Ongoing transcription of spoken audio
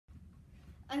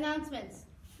Announcements.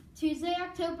 Tuesday,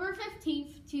 October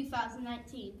 15th,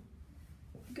 2019.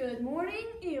 Good morning,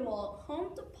 Ewald,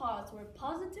 home to pause where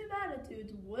positive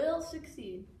attitudes will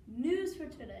succeed. News for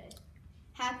today.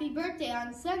 Happy birthday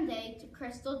on Sunday to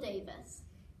Crystal Davis.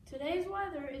 Today's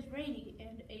weather is rainy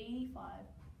and 85.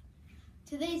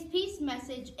 Today's peace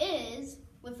message is,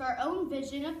 with our own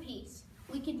vision of peace,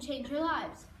 we can change our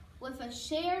lives. With a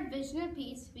shared vision of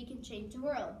peace, we can change the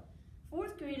world.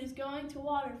 4th grade is going to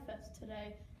Waterfest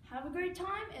today. Have a great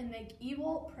time and make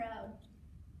Ewald proud.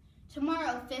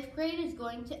 Tomorrow, 5th grade is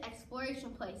going to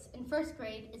Exploration Place, and 1st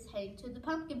grade is heading to the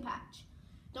pumpkin patch.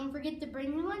 Don't forget to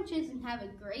bring your lunches and have a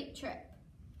great trip.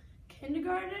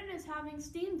 Kindergarten is having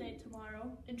STEAM Day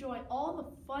tomorrow. Enjoy all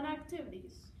the fun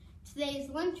activities. Today's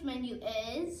lunch menu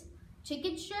is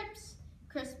chicken strips,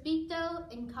 crispito,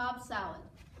 and Cobb salad.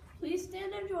 Please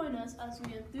stand and join us as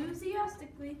we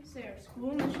enthusiastically say our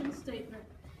school mission statement.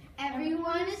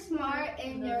 Everyone is smart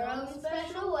in their own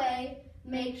special way.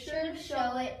 Make sure to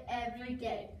show it every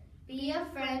day. Be a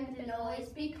friend and always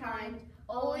be kind.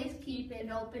 Always keep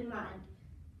an open mind.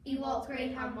 Ewald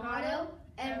Greyhound motto,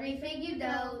 everything you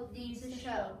know needs to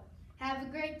show. Have a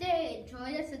great day and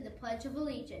join us in the Pledge of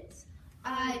Allegiance.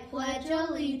 I pledge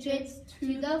allegiance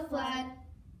to the flag